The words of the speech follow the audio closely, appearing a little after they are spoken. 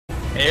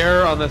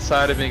err on the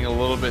side of being a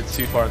little bit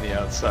too far on the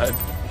outside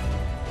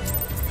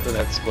for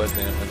that split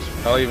damage.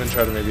 I'll even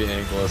try to maybe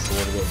angle us a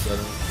little bit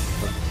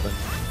better.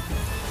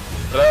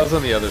 But I was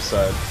on the other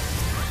side.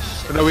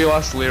 But no, we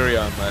lost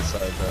Lyria on my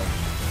side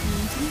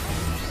though.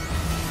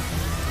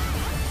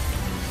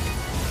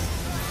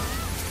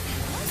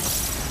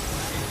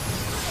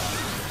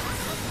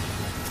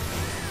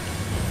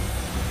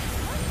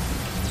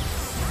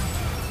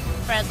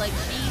 Spread like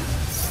cheese.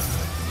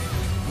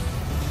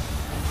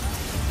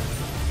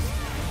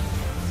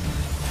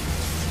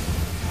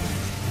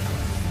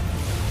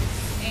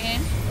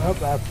 And Oh,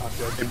 that's not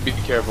good. And be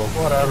careful.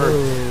 Whatever.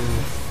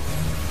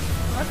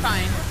 we're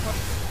fine.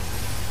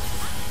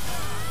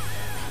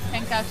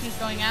 Tenkatsu's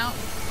going out.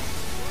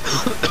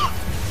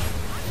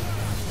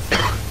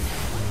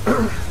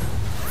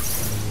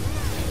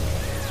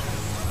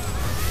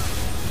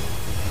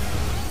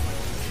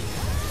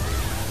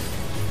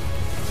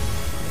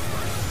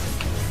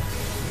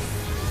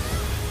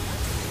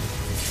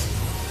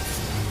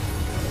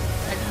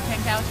 Second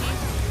Tenkatsu.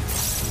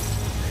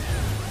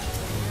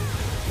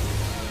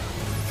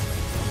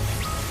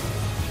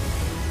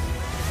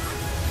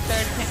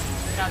 Third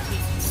Tenkatsu.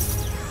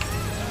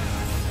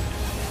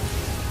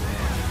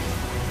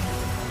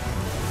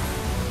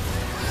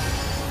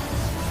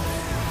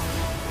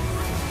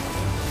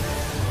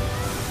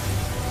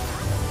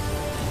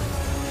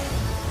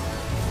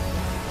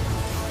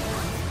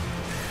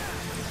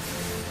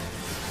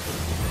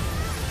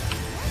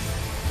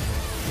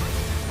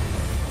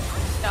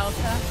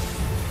 Delta.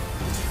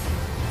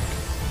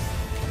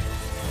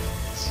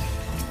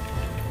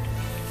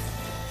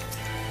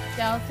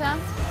 Delta.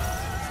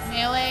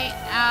 Melee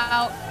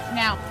out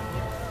now.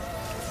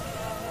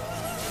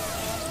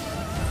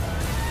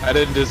 I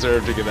didn't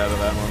deserve to get out of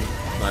that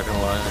one, not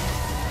gonna lie.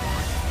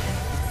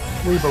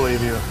 We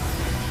believe you.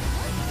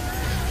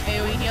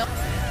 AoE heal.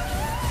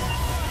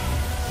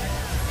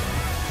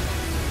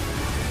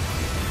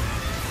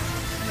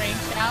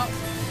 Ranged out.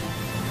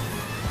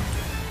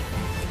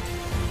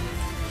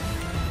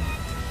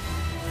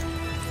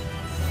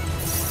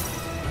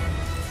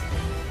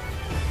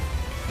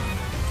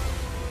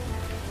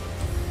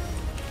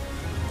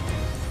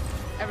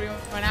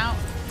 Everyone out.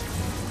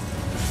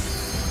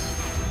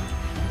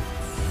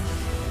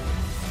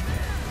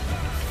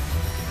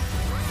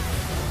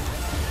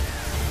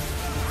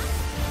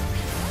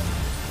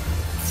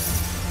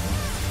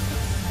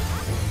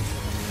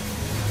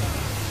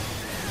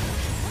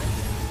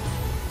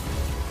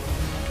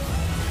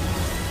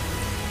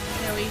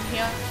 AoE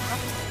heal.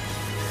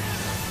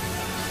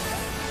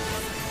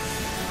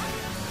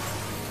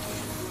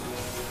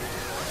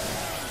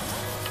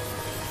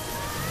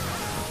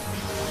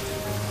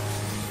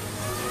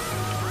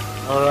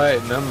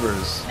 Alright,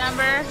 numbers.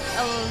 Number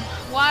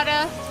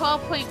Wada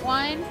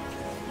 12.1,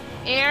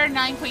 Air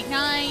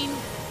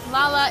 9.9,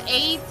 Lala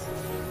 8,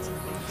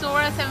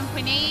 Sora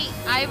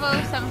 7.8, Ivo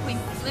 7.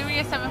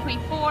 Lyria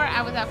 7.4.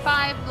 I was at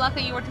 5.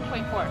 Blucka, you were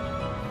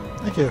 2.4.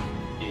 Thank you.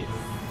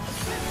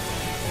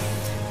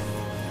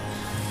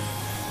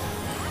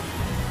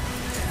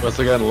 Must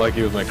have gotten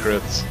lucky with my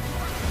crits.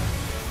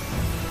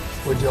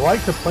 Would you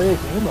like to play a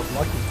game of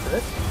Lucky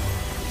Crit?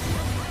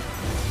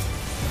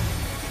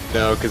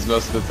 No, because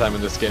most of the time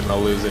in this game I'll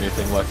lose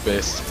anything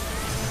luck-based.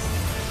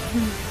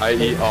 I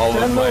eat all of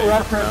Send my the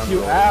reference, round you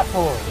rolls.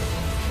 asshole.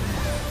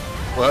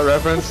 What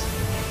reference?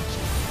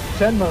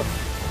 Shenmue.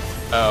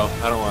 Oh,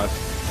 I don't watch.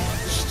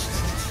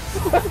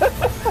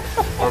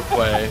 Or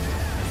play.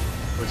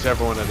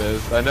 Whichever one it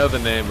is. I know the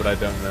name, but I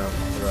don't know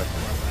the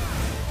reference.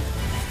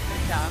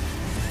 Good job.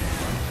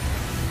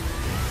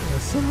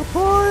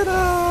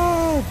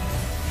 Disappointed!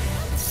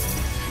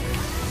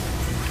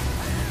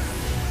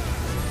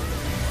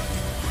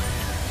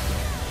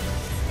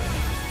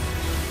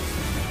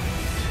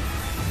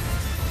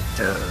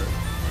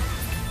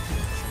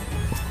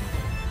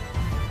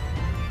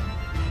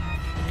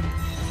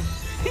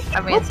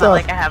 I mean, What it's not the-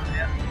 like I have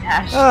no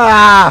cash.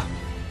 Ah!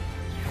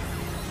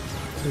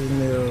 Too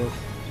new.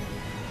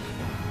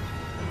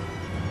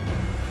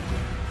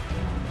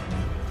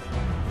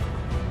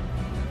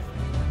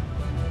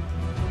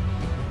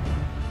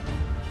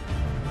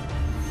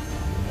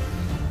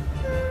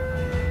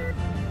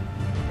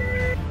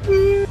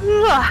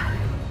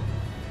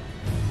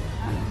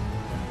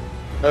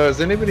 Oh,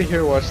 has anybody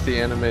here watched the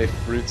anime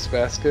Fruits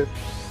Basket?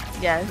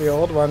 Yes, The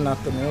old one,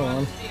 not the new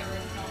one.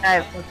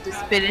 I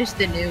just finished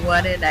the new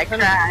one and I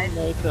cried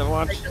like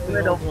a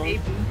little baby.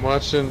 I'm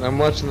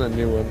watching the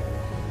new one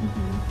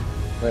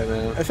right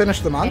now. I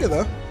finished the manga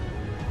though.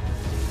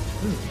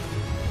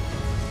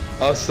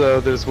 Also,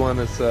 there's one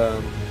that's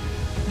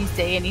If you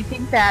say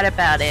anything bad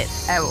about it,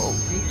 I will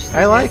reach.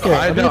 I like it. What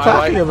are you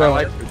talking I about?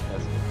 like Fruits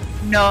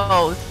Basket.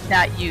 No,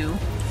 not you.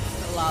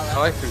 I Lala.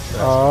 like Fruits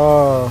Basket.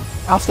 Oh,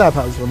 I'll stab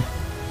husband.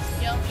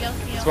 Heal, heal,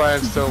 heal. That's why I'm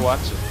still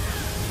watching.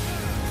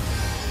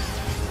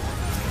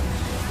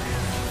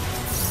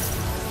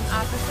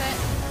 Opposite.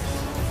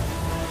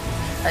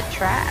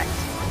 Attract.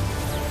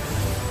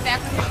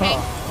 Back with your king.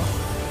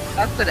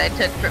 That's what I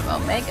took from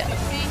Omega.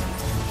 Okay.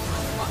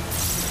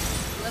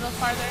 A little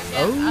farther.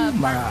 Yeah, Oh far-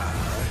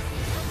 my.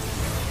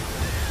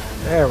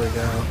 There we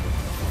go.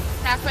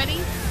 Attack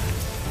ready.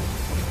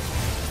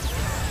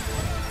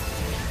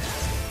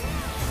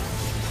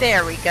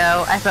 There we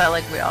go. I felt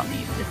like we all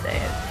needed to say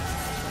it.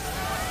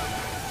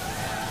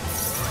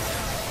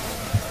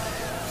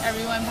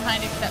 Everyone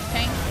behind except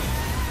Tank.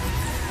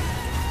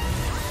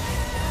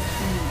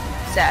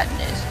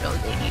 Sadness. No,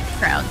 they need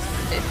crowns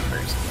for this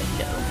first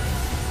window.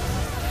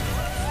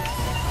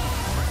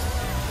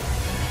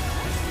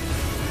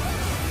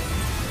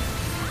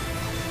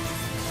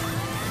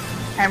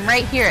 I'm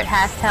right here at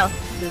half health,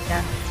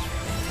 Luca.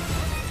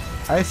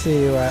 I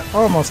see you at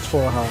almost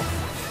full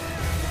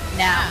health.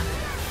 Now.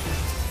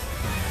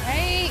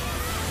 Right.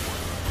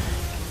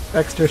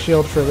 Extra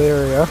shield for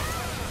Lyria.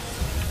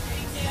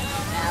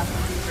 Now,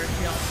 super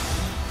shield.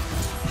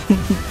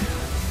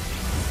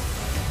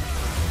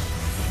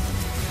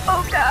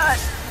 Oh god!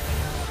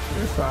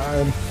 You're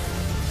fine.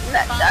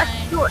 That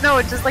dot, no,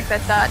 it's just like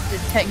that dot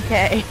did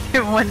 10k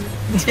in one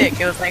tick.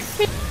 It was like,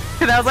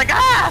 and I was like,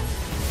 ah!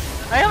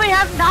 I only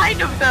have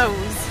 9 of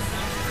those!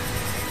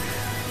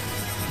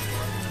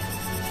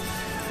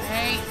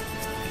 Alright.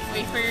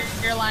 Wait for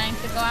your line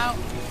to go out.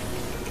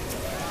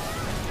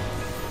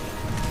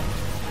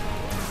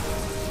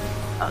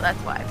 Oh, that's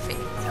why I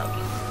faked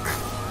Selkie.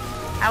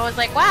 I was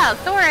like, wow,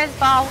 Thora's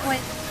ball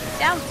went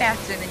down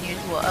faster than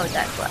usual. Oh,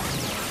 that's why.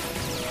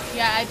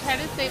 Yeah, I tried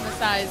to save a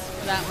size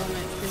for that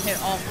moment to hit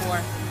all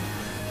 4.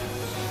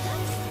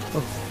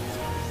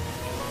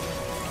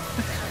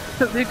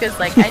 Luca's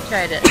like, I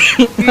tried it.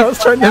 I was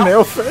trying to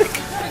nail fake.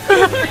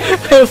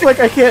 I was like,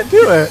 I can't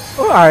do it.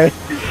 Why?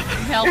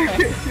 Nail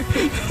pick.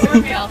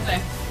 Nail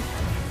pick.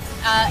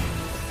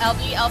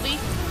 LB.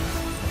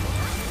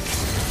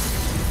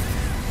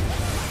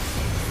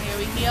 Here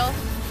we heal.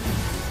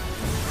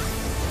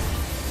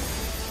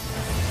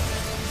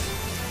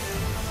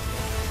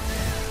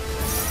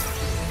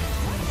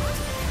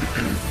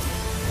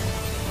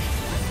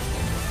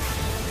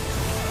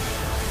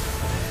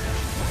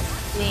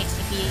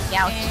 Baby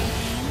out.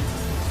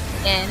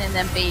 In and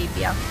then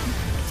baby out.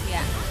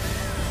 Yeah.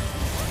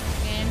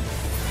 In.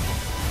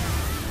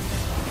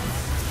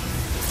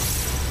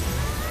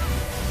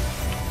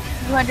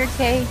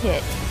 200k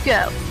hit.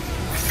 Go.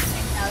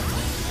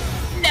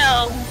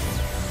 No!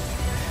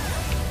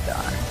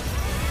 God.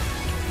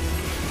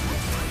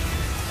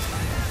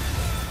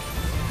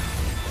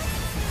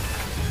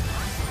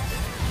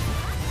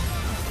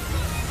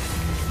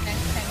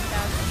 Next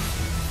 10,000.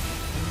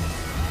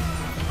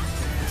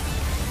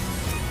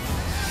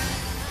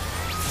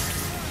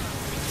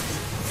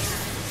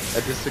 I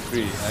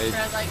disagree.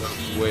 Spread like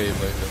cheese. Way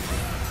later.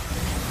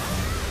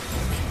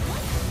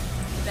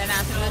 Then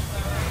after this,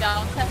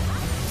 Delta.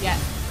 Yes.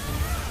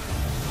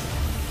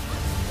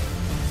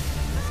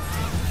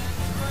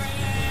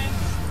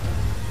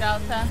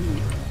 Delta.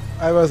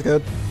 I was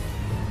good.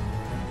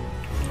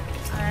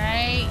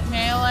 Alright,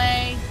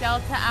 melee.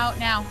 Delta out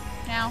now.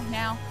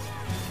 Now.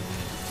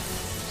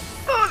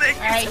 Oh, thank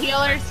Alright,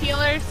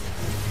 healers.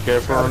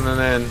 Careful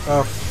running in.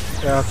 Oh,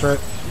 yeah, that's right.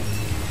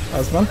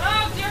 Husband?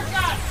 Oh, dear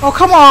God! Oh,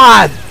 come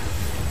on!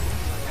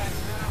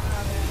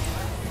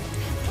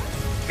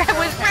 I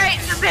was right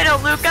in the middle,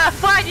 Luca.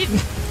 Why did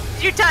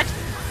you touch?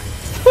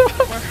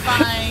 We're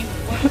fine.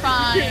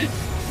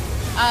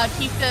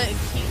 Keep the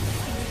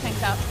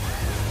tanks out.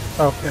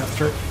 Oh, yeah, that's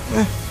right.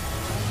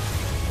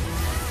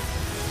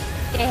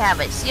 They have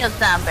a shield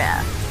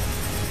sombra.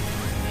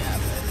 Yeah.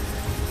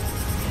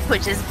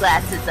 Push his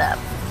glasses up.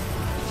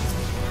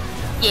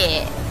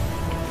 Yeah.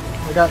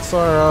 I got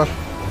Sora.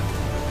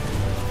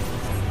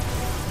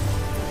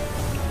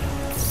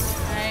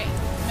 Alright,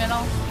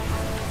 middle.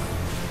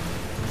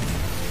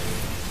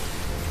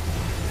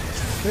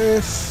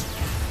 This.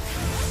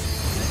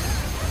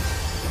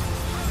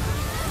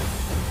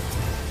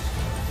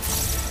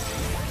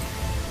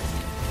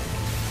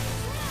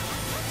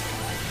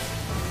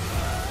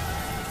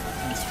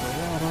 Thanks for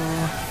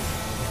water.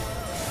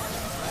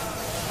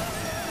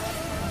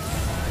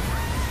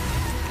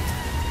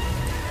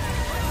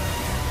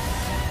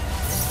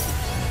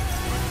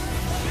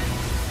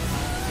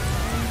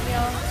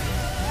 Heal.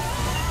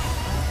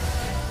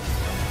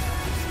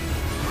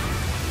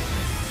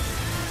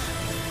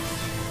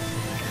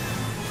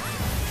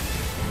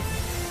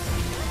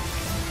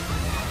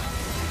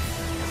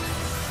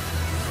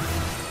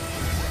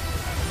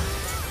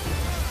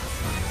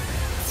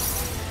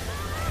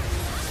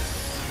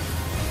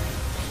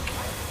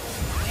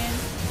 In.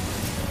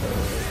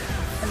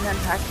 And then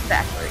touch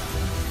backwards.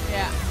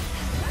 Yeah.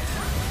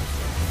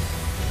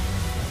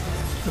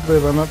 Did we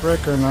limit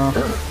break or no?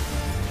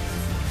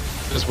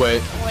 Just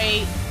wait.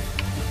 Wait.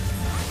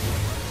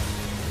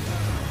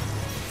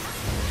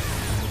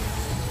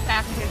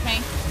 Back into your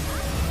tank.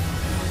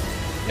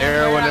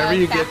 Arrow, whenever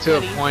you get to a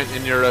Back point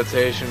in your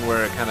rotation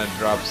where it kind of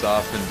drops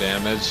off in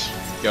damage,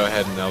 go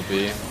ahead and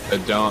LB.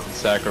 But don't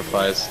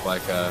sacrifice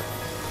like a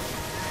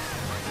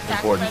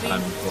important ready.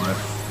 time for it.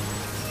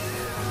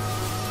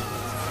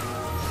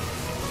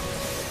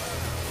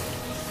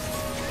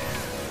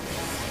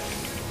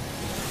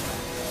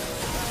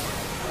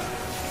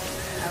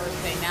 I would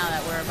say now now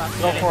that we're about to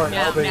Go do for it. it,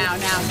 Now, LB.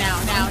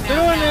 now.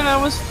 Doing it, I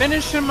was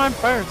finishing my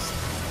burst.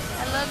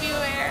 I love you,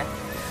 Air.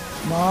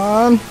 Come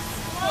on.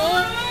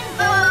 Oh!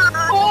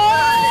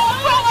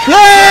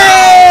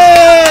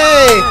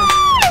 Yay!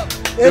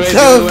 Wait, It's do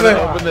you want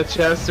to over. open the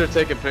chest or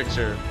take a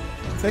picture?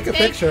 Take a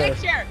Take picture.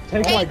 picture.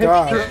 Take Oh a my picture.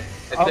 gosh.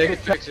 Take a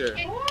picture.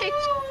 Take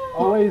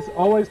picture.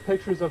 Always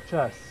pictures of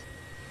chests.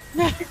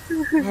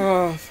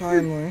 Oh,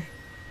 finally.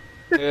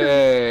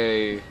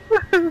 Yay.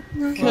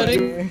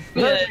 Cutting.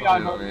 There you go,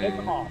 Oh, take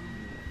them man. off.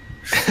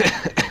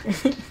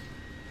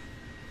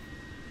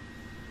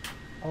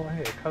 Oh,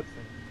 hey, a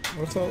cutscene.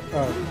 What's all?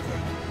 Oh,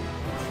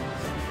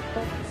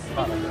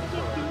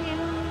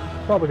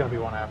 Probably gonna be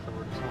one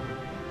afterwards.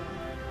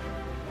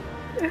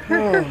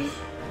 okay.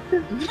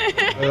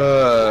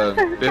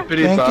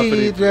 Bippity Thank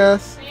you, boppity.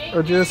 Jess.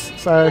 Or Juice.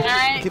 Sorry. I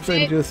Alright, keep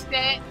saying sit, Juice.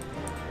 Sit.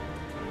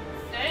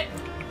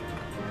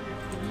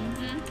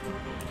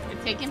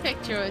 You're taking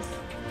pictures.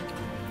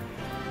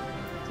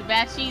 Too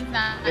bad she's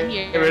not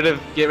here.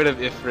 Get rid of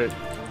Ifrit.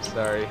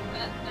 Sorry.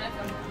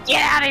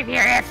 Get out of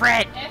here,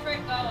 Ifrit! Effort,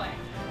 go away.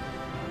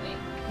 Wait.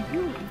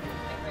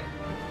 Effort,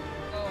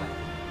 go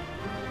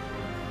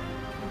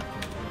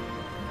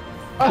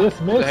away.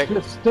 Dismiss heck?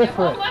 your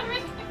stiffert.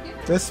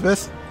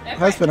 Dismiss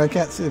husband. I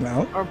can't see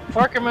now. Or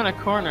park him in a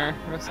corner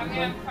or Okay,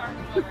 something. I'm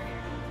parking over here.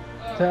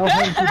 Oh. Tell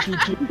him to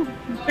GG.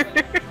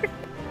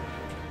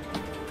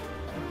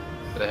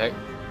 The heck?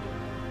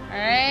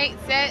 Alright,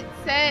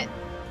 set.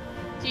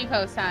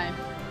 G-pose time.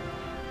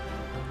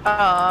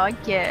 Oh,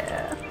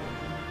 yeah.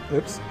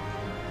 Oops.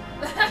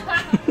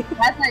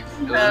 That's like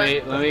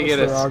Let me get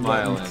a That's the wrong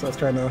smile button, in. So I was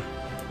trying to.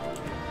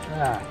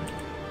 Ah,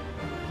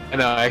 I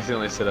know, I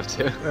accidentally set up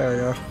too. There we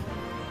go.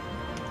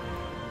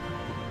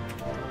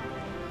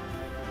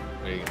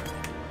 There you go.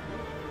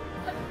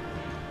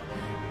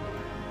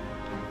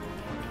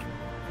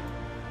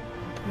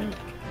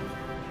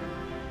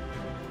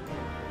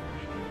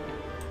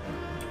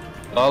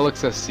 It all looks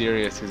so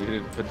serious because we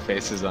didn't put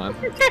faces on.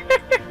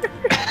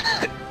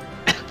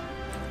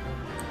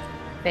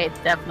 Faith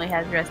definitely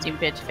has resting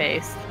bitch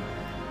face.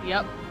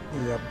 Yep.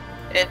 Yep.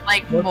 It's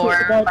like What's this more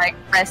about? like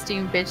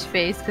resting bitch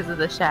face because of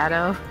the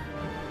shadow.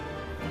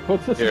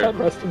 what's this Here. about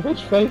resting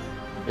bitch face?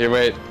 Here,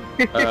 wait.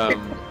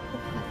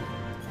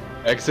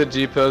 Exit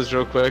G pose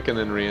real quick and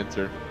then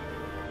re-enter.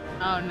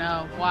 Oh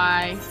no,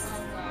 why?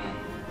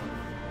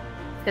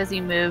 Because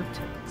he moved.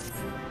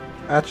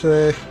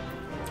 Actually,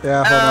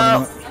 yeah. Hold on a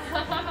minute.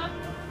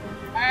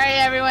 Alright,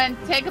 everyone,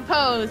 take a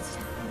pose.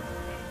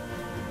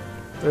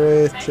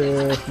 3,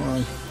 2,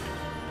 1.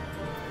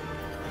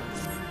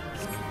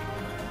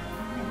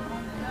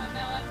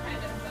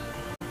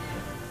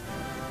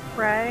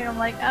 Right? I'm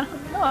like, I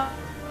don't know.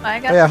 I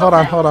got Oh, yeah. Hold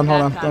on. something. Hold on.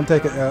 Hold on. That's Don't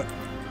take it yet.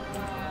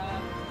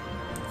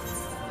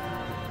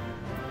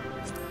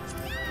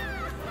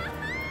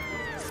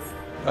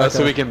 So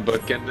Okay. we can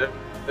bookend it.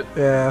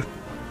 Yeah.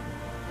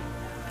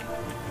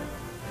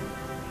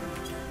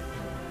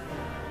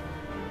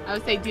 I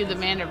would say do the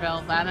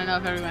Manderville, but I don't know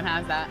if everyone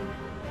has that.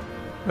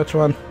 Which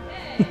one?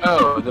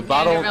 Oh, the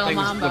bottle Vanderbilt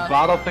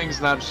thing's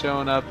Mambo. not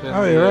showing up in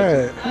Oh, the, you're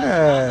right.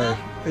 Hey,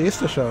 it used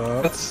to show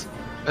up.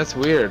 That's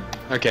weird.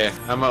 Okay,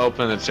 I'm gonna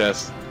open the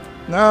chest.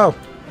 No.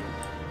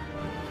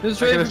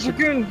 Who's I ready gotta for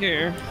Dragoon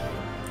gear?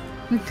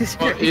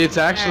 Well, it's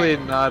actually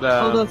not.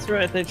 Oh, that's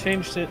right, they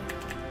changed it.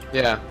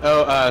 Yeah.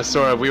 Oh,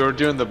 Sora, we were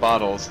doing the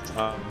bottles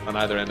on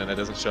either end, and it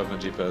doesn't show up in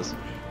G pose.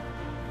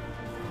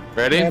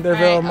 Ready?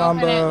 Vanderbilt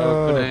Alright, open it.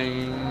 Mambo.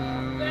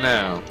 Opening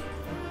now.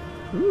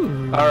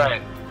 Ooh. All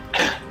right.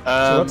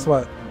 So what's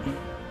what?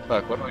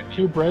 Fuck. What do I need?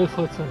 2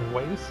 bracelets and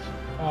waist.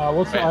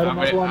 What's the Wait, item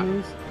wait, level on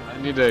these?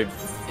 I need to.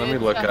 Let me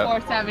It's look a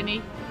up.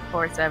 470.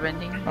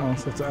 470. Oh,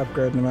 so it's an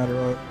upgrade no matter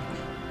what.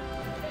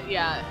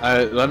 Yeah.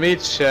 Let me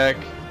check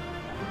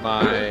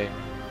my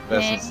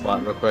vessel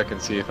slot real quick and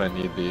see if I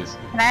need these.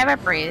 Can I have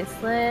a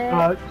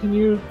bracelet? Can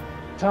you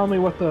tell me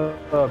what the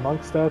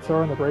monk stats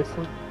are on the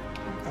bracelet?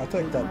 I'll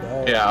take that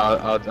bell. Yeah,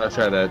 I'll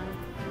try that.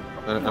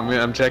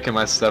 I'm checking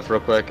my stuff real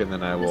quick and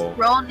then I will. Just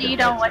roll get need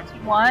back on what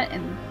you want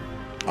and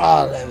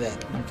All of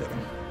it. I'm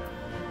kidding.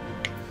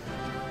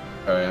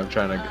 Alright, I'm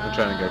trying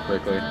to go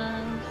quickly.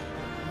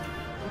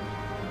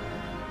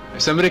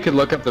 If somebody could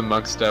look up the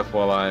monk stuff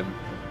while I'm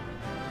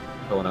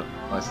pulling up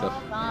my stuff,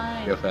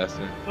 Fine. go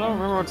faster. I don't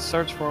remember what to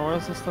search for. What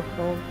is this stuff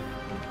called?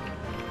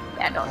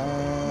 yeah,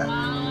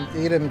 I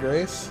don't Eden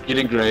Grace.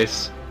 Eating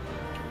Grace.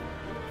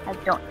 I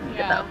don't need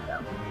Yeah. it though.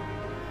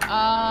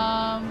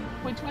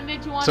 Which one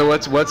did you want? So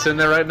what's in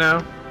there right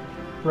now?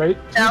 Right?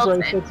 2 Belt and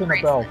bracelets and a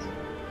bracelet.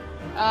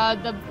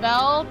 belt. The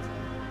belt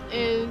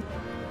is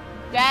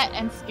that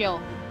and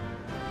skill.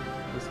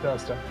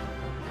 Disgusting.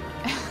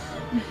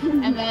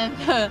 And then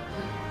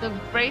the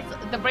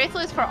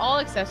bracelet is for all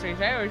accessories,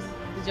 right? Or is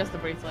it just the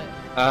bracelet?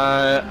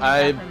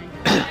 I Not for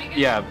me.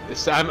 yeah,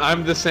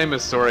 I'm the same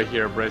as Sora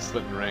here,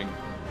 bracelet and ring.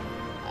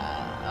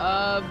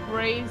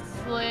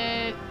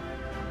 Bracelet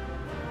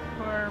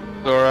for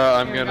Sora,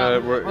 I'm here we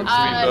gonna go. we're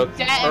both.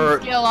 Debt and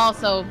Or, skill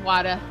also,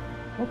 Wada.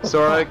 What the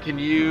Sora, fuck? can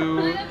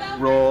you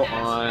roll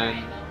on?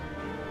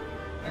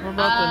 What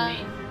about Uh,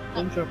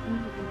 the ninja?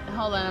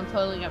 Hold on, I'm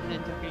pulling up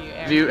Ninja for you,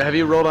 Eric. Have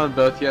you rolled on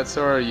both yet,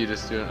 Sora, or are you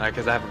just doing?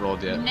 Because I haven't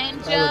rolled yet.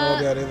 Ninja. I haven't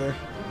rolled yet either.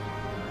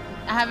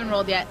 I haven't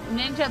rolled yet.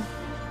 Ninja.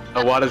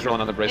 Oh, Wada's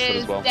rolling on the bracelet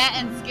is as well. Debt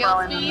and skill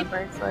Rolling on the speed.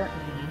 bracelet.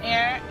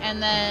 Air,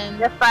 and then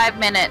You have 5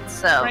 minutes,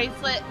 so.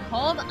 bracelet.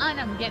 Hold on,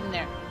 I'm getting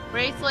there.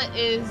 Bracelet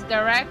is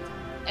direct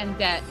and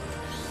debt.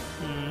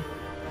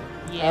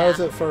 Yeah. How is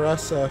it for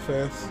us,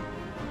 Faith?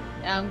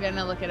 I'm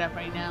gonna look it up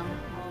right now.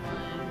 Hold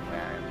on, where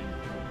are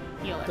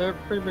we? Healer. They're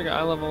pretty big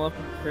eye level up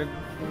grid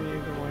for me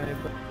either way,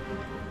 but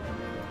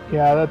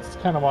Yeah, that's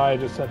kind of why I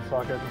just said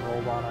fuck it and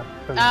rolled on it.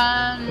 'Cause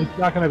it's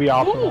not going to be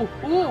optimal.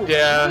 Ooh,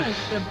 Yeah. ooh,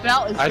 the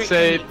belt is I great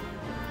say- for me.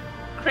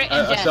 Crit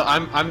and debt. So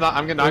I'm not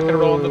gonna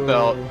roll on the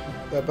belt, Ooh,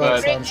 that belt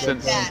but sounds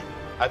since good. Debt.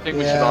 I think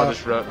we should all Yeah.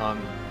 just roll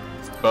on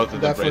both of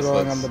the Definitely bracelets.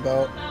 rolling on the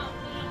belt.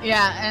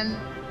 Yeah, and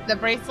the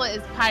bracelet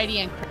is piety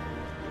and crit.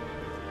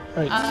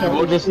 Right, So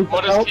We'll just it's keep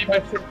belt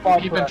tested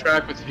spot in for us.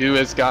 track with who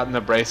has gotten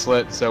the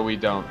bracelet, so we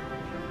don't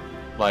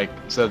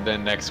so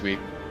then next week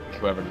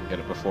whoever didn't get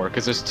it before,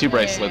 because there's two Yeah, yeah,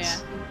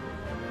 bracelets.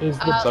 Is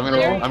the, So I'm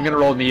gonna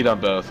roll need on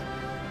both.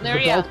 the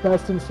Lyria, belt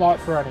best in slot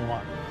for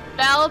anyone?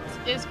 belt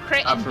is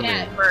crit Not and for me.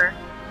 debt. For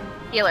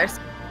healers.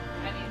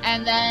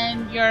 And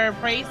then your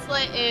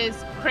bracelet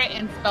is crit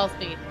and spell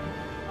speed.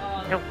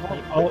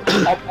 I'll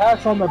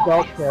pass on the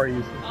belt for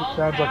you. Since it I'll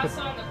sounds like pass it's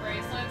on the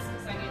bracelets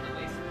because I need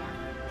to waste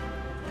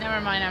more.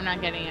 Never mind, I'm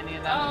not getting any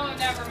of them. Oh,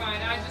 never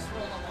mind. I just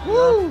rolled a 1.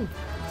 Woo!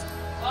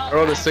 Well, I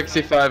rolled a that's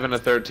 65 and a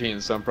 13,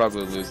 so I'm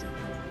probably losing.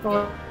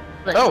 Oh,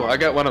 Oh, I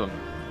got one of them.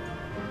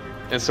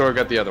 And Sora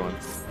got the other one.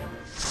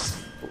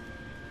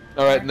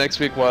 Alright, next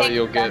week, Wada,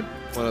 you'll get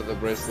one of the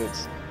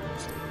bracelets.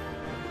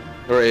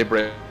 Or a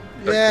bracelet.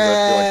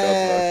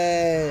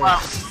 Yay! Well,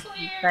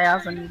 clear. I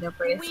also need a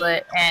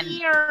bracelet and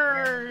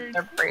Weird.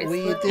 a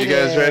bracelet. did You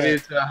guys it. ready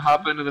to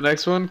hop into the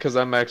next one? Because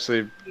I'm actually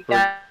You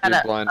pretty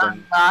gotta blind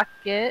on. unlock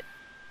it.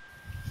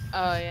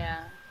 Oh yeah.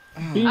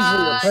 easily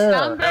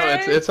repair.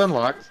 No, it's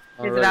unlocked. Is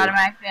already. it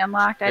automatically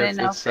unlocked? I Yes, didn't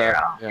know it's, if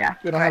they're all. yeah. Yeah.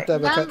 We don't have to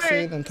have a Numbers.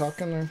 cutscene and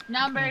talking or.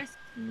 Numbers.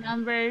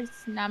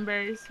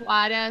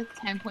 Wada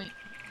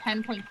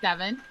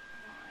 10.7.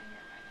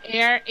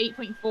 Air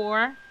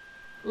 8.4.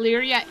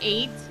 Lyria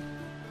 8.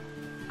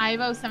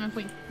 Ivo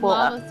 7.4.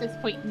 Lava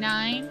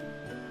 6.9.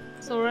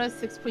 Sora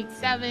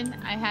 6.7.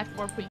 I had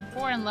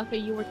 4.4, and Lucky,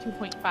 you were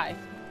 2.5.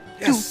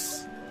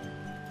 Yes!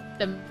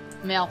 The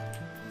male.